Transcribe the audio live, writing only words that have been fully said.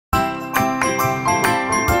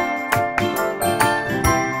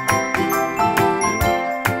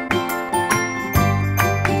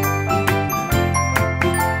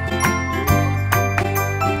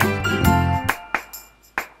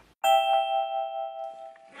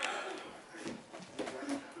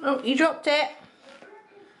Oh, you dropped it.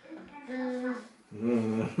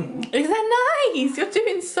 Isn't that nice? You're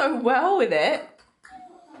doing so well with it.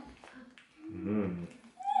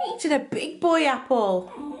 You're eating a big boy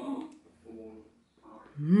apple.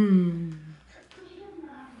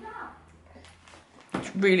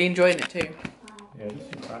 Really enjoying it too. Yeah,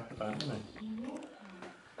 just seem crack about, isn't it?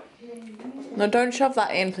 No, don't shove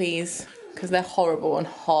that in, please, because they're horrible and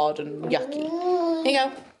hard and yucky. Here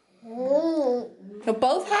you go. With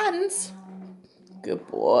both hands. Good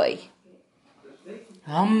boy.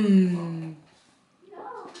 Good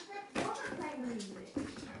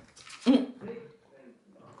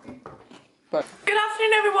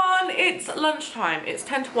afternoon, everyone. It's lunchtime. It's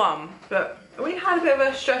 10 to 1, but we had a bit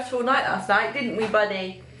of a stressful night last night, didn't we,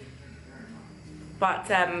 buddy? But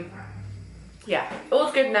yeah,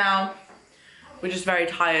 all's good now. We're just very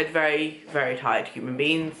tired, very, very tired human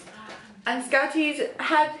beings. And Scouty's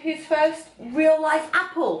had his first real life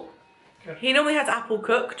apple. Good. He normally has apple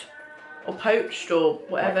cooked or poached or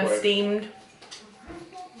whatever, steamed.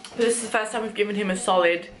 But this is the first time we've given him a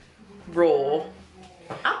solid raw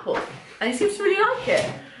apple. And he seems to really like it.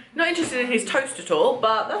 Not interested in his toast at all,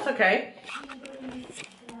 but that's okay.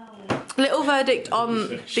 Little verdict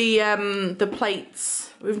on the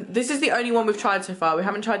plates. This is the only one we've tried so far. We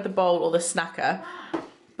haven't tried the bowl or the snacker.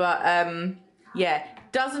 But yeah,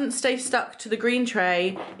 doesn't stay stuck to the green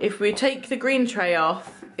tray. If we take the green tray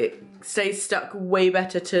off, it stays stuck way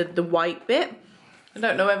better to the white bit. I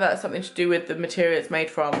don't know whether that's something to do with the material it's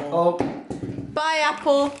made from or... Oh. Bye,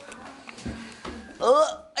 apple.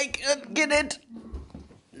 Oh, I can't get it.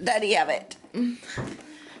 Daddy, have it.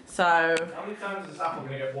 So... How many times is this apple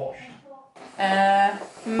going to get washed?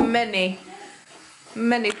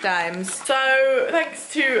 Many times. So,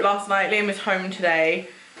 thanks to last night, Liam is home today.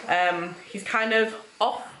 He's kind of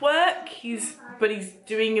off work, but he's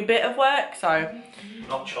doing a bit of work, so...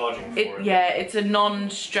 Not charging for it. Yeah, it's a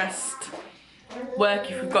non-stressed work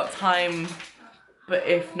if we've got time, but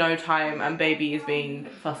if no time and baby is being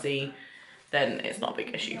fussy, then it's not a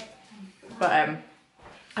big issue. But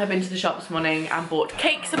I've been to the shop this morning and bought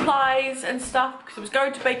cake supplies and stuff because I was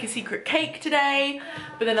going to bake a secret cake today,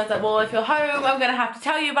 but then I was like, well, if you're home, I'm gonna have to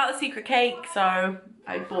tell you about the secret cake, so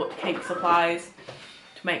I bought cake supplies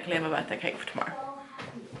to make Liam a birthday cake for tomorrow,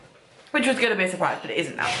 which was gonna be a surprise, but it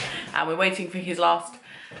isn't now. And we're waiting for his last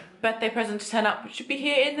birthday present to turn up, which should be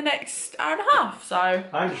here in the next hour and a half, so.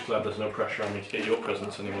 I'm just glad there's no pressure on me to get your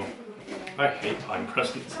presents anymore. I hate buying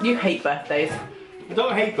presents. You hate birthdays. I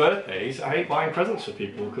don't hate birthdays, I hate buying presents for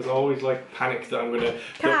people because I always like panic that I'm gonna...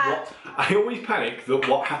 I always panic that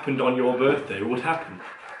what happened on your birthday would happen.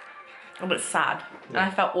 Oh, but it's sad. And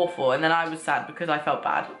I felt awful, and then I was sad because I felt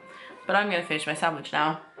bad. But I'm gonna finish my sandwich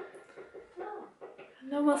now.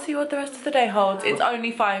 And then we'll see what the rest of the day holds. It's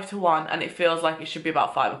only 5 to 1, and it feels like it should be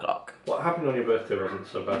about 5 o'clock. What happened on your birthday wasn't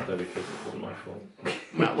so bad though because it wasn't my fault.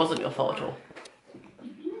 No, it wasn't your fault at all.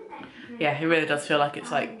 Yeah, it really does feel like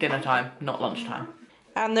it's like dinner time, not lunchtime.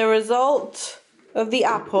 And the result of the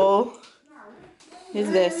apple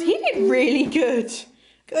is this. He did really good.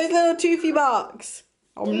 Look at those little toothy barks.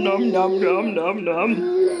 Nom nom nom nom nom nom.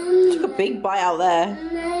 Took a big bite out there.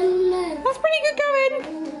 That's pretty good going.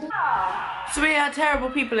 So we are terrible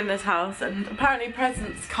people in this house, and apparently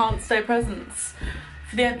presents can't stay presents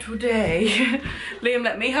for the actual day. Liam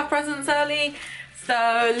let me have presents early, so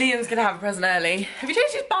Liam's gonna have a present early. Have you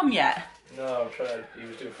changed his bum yet? No, I'm trying. He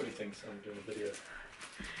was doing funny things, so I'm doing a video.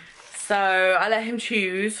 So I let him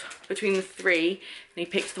choose between the 3, and he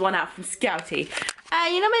picks the one out from Scouty.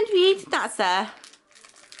 You're not meant to be eating that, sir.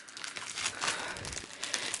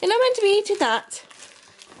 You're not meant to be eating that.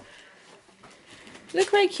 Look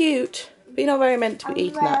very cute, but you're not very meant to be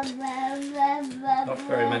eating that. Not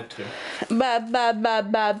very meant to.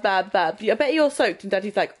 I bet you're soaked, and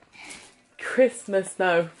Daddy's like, Christmas,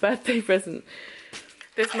 no, birthday present.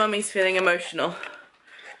 This mummy's feeling emotional.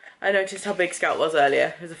 I noticed how big Scout was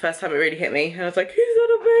earlier. It was the first time it really hit me. And I was like, he's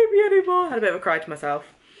not a baby anymore. I had a bit of a cry to myself.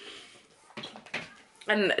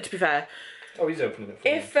 And to be fair, oh, he's opening it for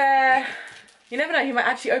if, you never know, he might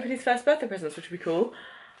actually open his first birthday presents, which would be cool.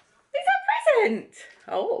 It's a present!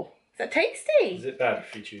 Oh, is that tasty? Is it bad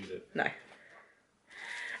if you choose it? No.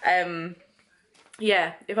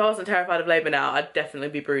 Yeah, if I wasn't terrified of labour now, I'd definitely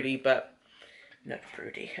be broody, but not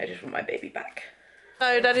broody. I just want my baby back.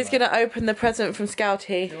 So Daddy's gonna open the present from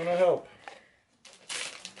Scouty. Do you want to help?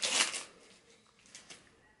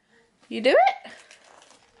 You do it?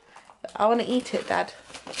 I want to eat it, Dad.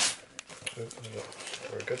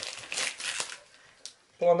 Very good.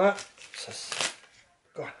 Pull on that.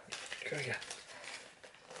 Go on. Go again.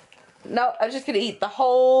 No, I'm just gonna eat the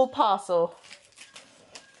whole parcel.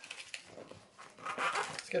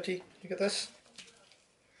 Scotty, look at this.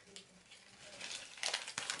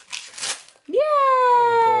 Yay!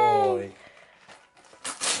 Oh boy.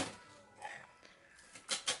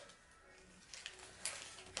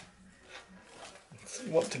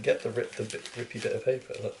 You want to get the rippy bit of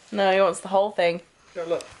paper, look. No, he wants the whole thing. Yeah,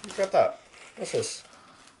 look, you grab that. What's this?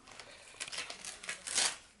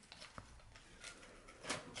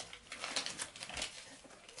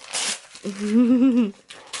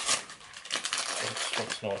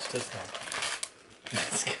 That's not what it is now.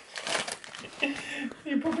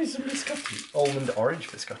 You're probably some biscotti. Almond orange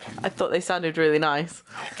biscotti. I thought they sounded really nice.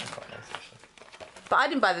 Quite nice, actually. But I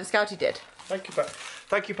didn't buy them, Scouty did. Thank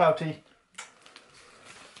you, Pouty.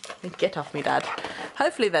 Get off me, Dad.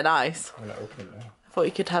 Hopefully they're nice. I'm going to open it now. I thought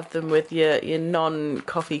you could have them with your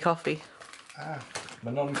non-coffee coffee. Ah,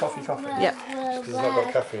 my non-coffee coffee? Yeah. Because it's not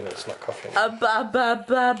got caffeine, it's not coffee.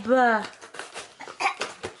 Ba.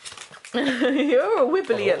 You're a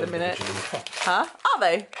wibbly at the minute. Huh? Are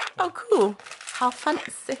they? Oh, cool. How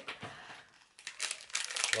fancy. Would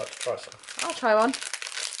you like to try some? I'll try one. It.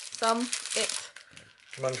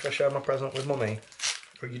 Do you mind if I share my present with Mummy?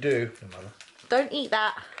 Or you do? No matter. Don't eat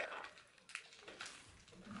that.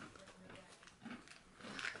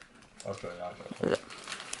 Okay, yeah,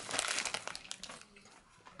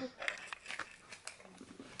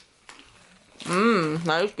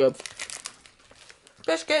 That was good.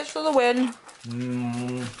 Biscuits for the win.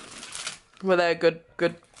 Were they good?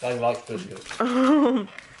 I like biscuits.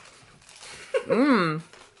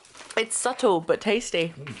 It's subtle but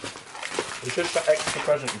tasty. Is this the extra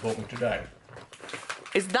present you bought me today?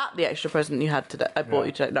 Is that the extra present you had today? I bought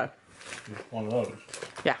you today? No. One of those.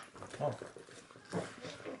 Yeah. Oh.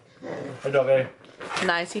 Hey, doggy.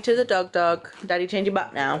 Nicey to the dog. Daddy, change your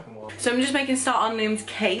butt now. So I'm just making Star on Loom's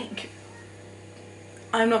cake.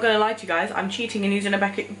 I'm not going to lie to you guys. I'm cheating and using a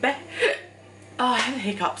I have the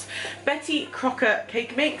hiccups. Betty Crocker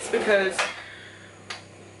cake mix because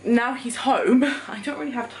now he's home. I don't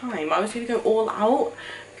really have time. I was going to go all out.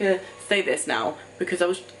 I'm going to say this now because I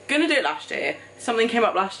was going to do it last year. Something came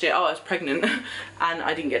up last year. Oh, I was pregnant and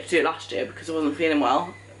I didn't get to do it last year because I wasn't feeling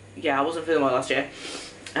well. Yeah, I wasn't feeling well last year.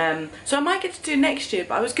 So I might get to do it next year,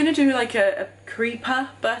 but I was going to do like a creeper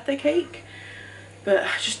birthday cake. But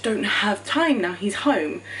I just don't have time now he's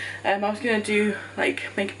home. I was going to do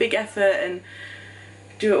like make a big effort and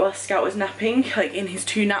do it while Scout was napping, like in his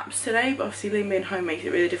 2 naps today, but obviously Liam being home makes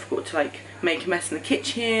it really difficult to like make a mess in the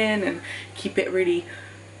kitchen and keep it really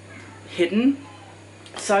hidden.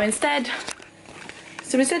 So instead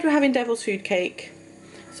we're having devil's food cake.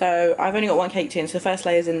 So I've only got 1 cake tin, so the first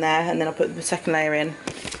layer's in there and then I'll put the second layer in.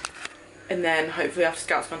 And then hopefully after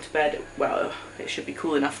Scout's gone to bed, well, it should be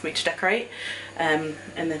cool enough for me to decorate. And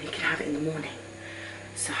then he can have it in the morning.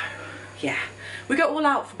 So, yeah. We go all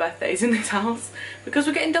out for birthdays in this house because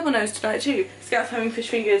we're getting Domino's tonight too. Scout's having fish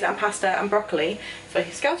fingers and pasta and broccoli. So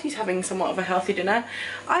Scouty's having somewhat of a healthy dinner.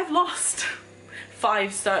 I've lost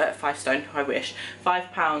 5 stone, I wish.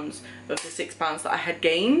 5 pounds of the 6 pounds that I had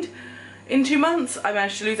gained in 2 months. I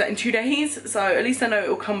managed to lose that in 2 days. So at least I know it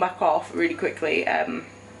will come back off really quickly.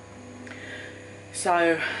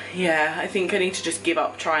 So yeah, I think I need to just give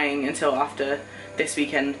up trying until after this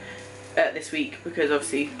weekend, this week, because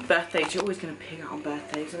obviously birthdays, you're always going to pig out on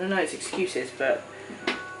birthdays, and I know it's excuses, but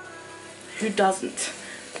who doesn't?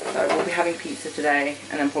 So we'll be having pizza today,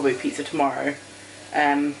 and then probably pizza tomorrow.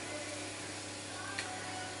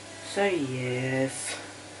 So yes,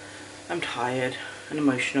 I'm tired and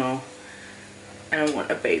emotional, and I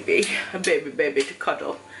want a baby to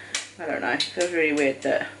cuddle. I don't know, it feels really weird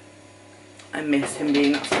that I miss him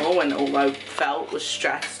being that small when all I felt was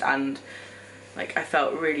stressed and like I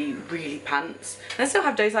felt really pants. And I still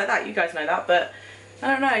have days like that, you guys know that, but I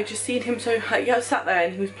don't know, just seeing him so, like, I was sat there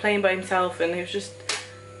and he was playing by himself and he was just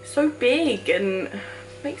so big and it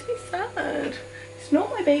makes me sad. It's not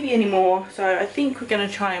my baby anymore, so I think we're going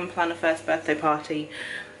to try and plan a first birthday party,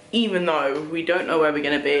 even though we don't know where we're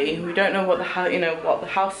going to be. We don't know what the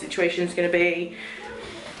house situation is going to be.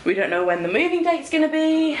 We don't know when the moving date's going to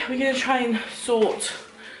be. We're going to try and sort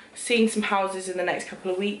seeing some houses in the next couple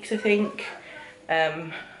of weeks, I think.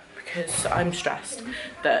 Because I'm stressed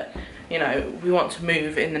that, you know, we want to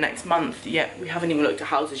move in the next month, yet we haven't even looked at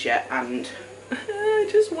houses yet, and I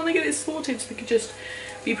just want to get it sorted so we could just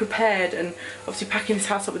be prepared. And obviously packing this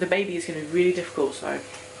house up with a baby is going to be really difficult, so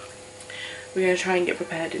we're going to try and get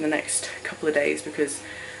prepared in the next couple of days because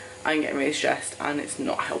I'm getting really stressed and it's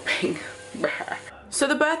not helping. So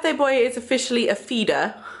the birthday boy is officially a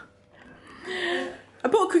feeder. I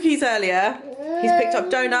bought cookies earlier. He's picked up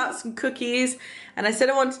donuts and cookies, and I said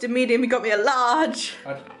I wanted a medium. He got me a large.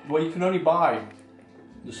 Well, you can only buy.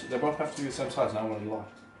 They both have to be the same size, and I want a large.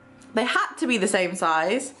 They had to be the same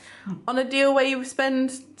size on a deal where you spend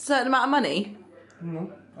a certain amount of money.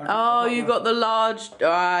 No. Oh, you got the large.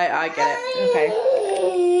 Alright, I get it. Okay.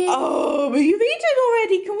 Oh, but you've eaten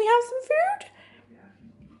already. Can we have some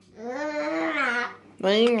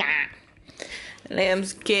food?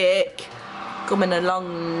 Liam's cake coming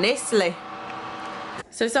along nicely.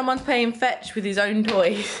 So someone's playing fetch with his own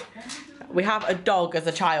toys. We have a dog as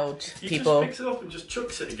a child, people. He just picks it up and just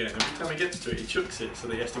chucks it again. Every time he gets to it, he chucks it so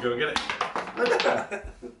that he has to go and get it.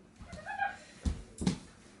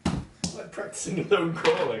 Like practicing his own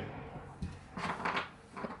crawling.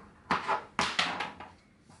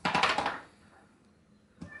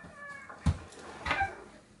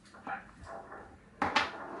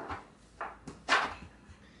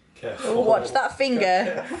 Careful. Oh, watch that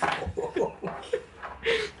finger.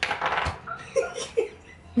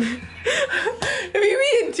 Have you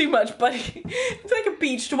eaten too much, buddy? It's like a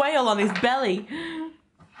beached whale on his belly.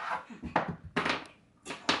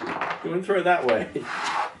 Go and throw it that way.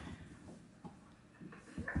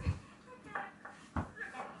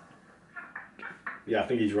 Yeah, I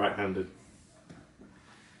think he's right-handed.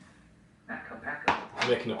 He's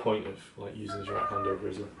making a point of like using his right hand over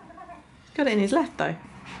his left. Got it in his left though.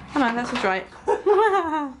 Oh no, that's his right.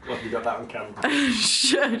 Well, you got that on camera.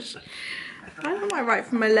 Shush. I know my right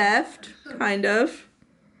from my left, kind of.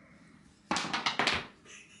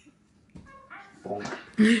 Bonk.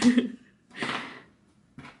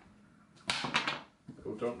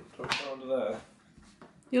 Oh, don't go under there.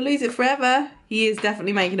 You'll lose it forever. He is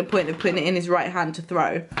definitely making a point of putting it in his right hand to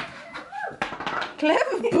throw.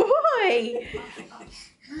 Clever boy.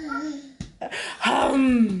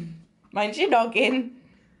 Mind your noggin.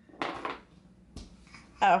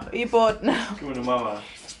 Oh, are you bored now? Come on to mama.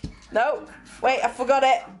 No, wait, I forgot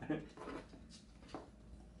it.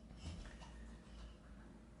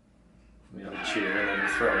 We have a cheer and then we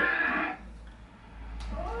throw it.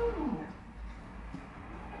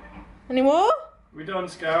 Any more? We done,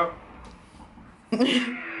 Scout?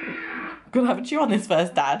 Gonna have a chew on this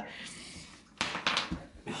first, Dad.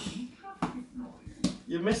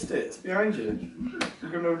 You missed it. It's behind you.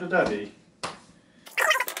 You're going over to Daddy.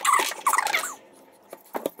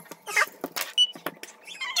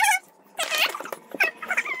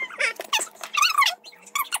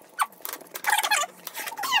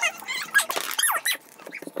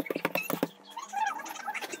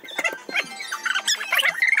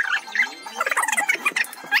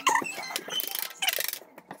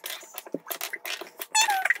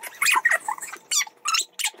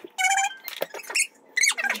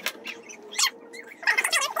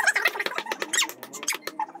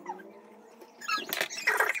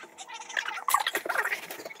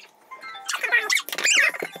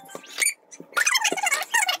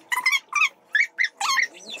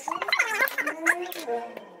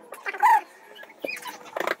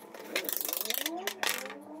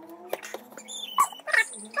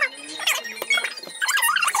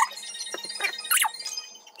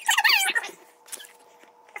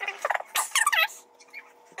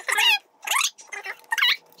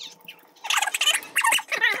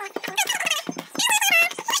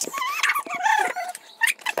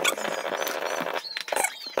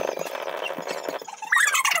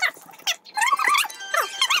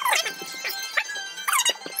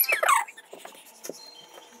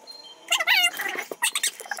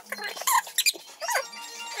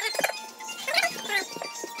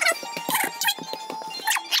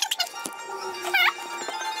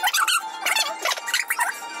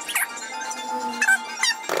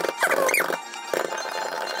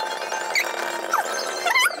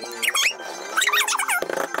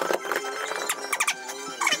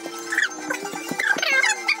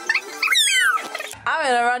 I'm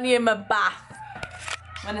gonna run you in my bath.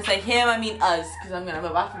 When I say him, I mean us, because I'm gonna have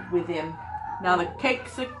a bath with him. Now the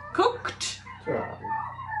cakes are cooked.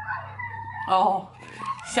 Oh,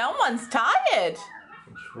 someone's tired.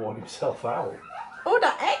 Just worn himself out. Oh,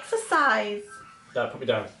 that exercise. Dad, put me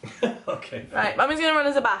down. Okay. Right, Mummy's gonna run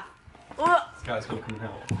us a bath. Scout's gonna come and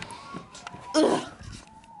help. Ugh.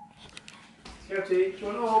 Scouty, do you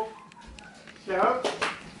want help? Scout?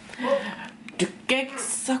 The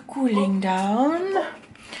cakes are cooling down,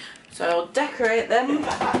 so I'll decorate them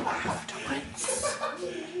afterwards.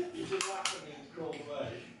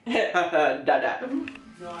 Dada.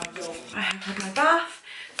 I have had my bath.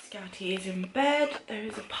 Scouty is in bed. There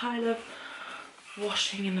is a pile of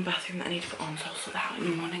washing in the bathroom that I need to put on, so I'll sort that out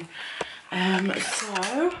in the morning.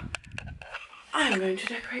 So I'm going to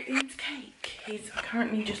decorate Liam's cake. He's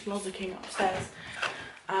currently just lozzicking upstairs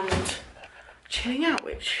and chilling out,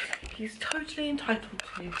 which he's totally entitled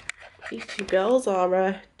to. These two girls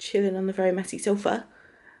are chilling on the very messy sofa,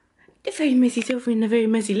 It's very messy sofa in a very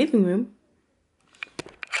messy living room.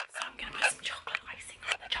 So I'm gonna put some chocolate icing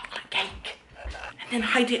on the chocolate cake and then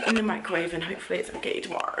hide it in the microwave and hopefully it's okay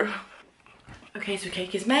tomorrow. Okay, so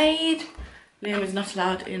cake is made. Liam is not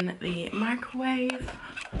allowed in the microwave.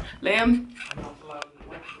 Liam? I'm not allowed in the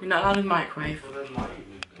microwave. You're not allowed in the microwave. Well, there's my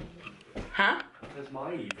evening. Huh? There's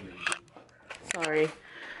my evening. Sorry.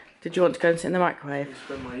 Did you want to go and sit in the microwave? I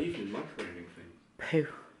spend my evening microwaving thing. Pooh.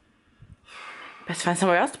 Best find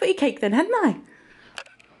somewhere else to put your cake then, hadn't I?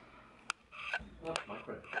 Oh,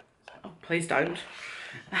 microwave. Oh, please don't.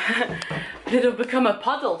 It'll become a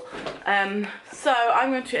puddle. So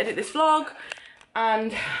I'm going to edit this vlog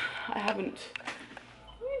and I haven't...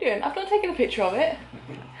 What are you doing? I've not taken a picture of it.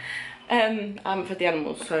 I haven't fed the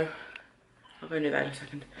animals, so I'll go and do that in a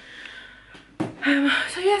second.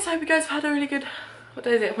 So yes, I hope you guys have had a really good... What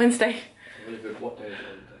day is it? Wednesday. Really good. What day is it?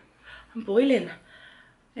 Wednesday? I'm boiling.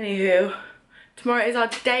 Anywho, tomorrow is our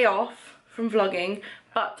day off from vlogging,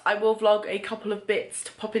 but I will vlog a couple of bits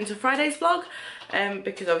to pop into Friday's vlog,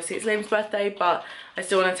 because obviously it's Liam's birthday, but I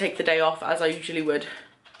still want to take the day off as I usually would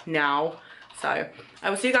now. So I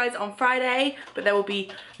will see you guys on Friday, but there will be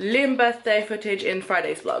Liam birthday footage in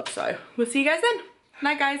Friday's vlog. So we'll see you guys then.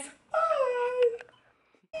 Night, guys.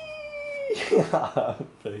 Bye.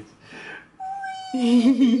 Please.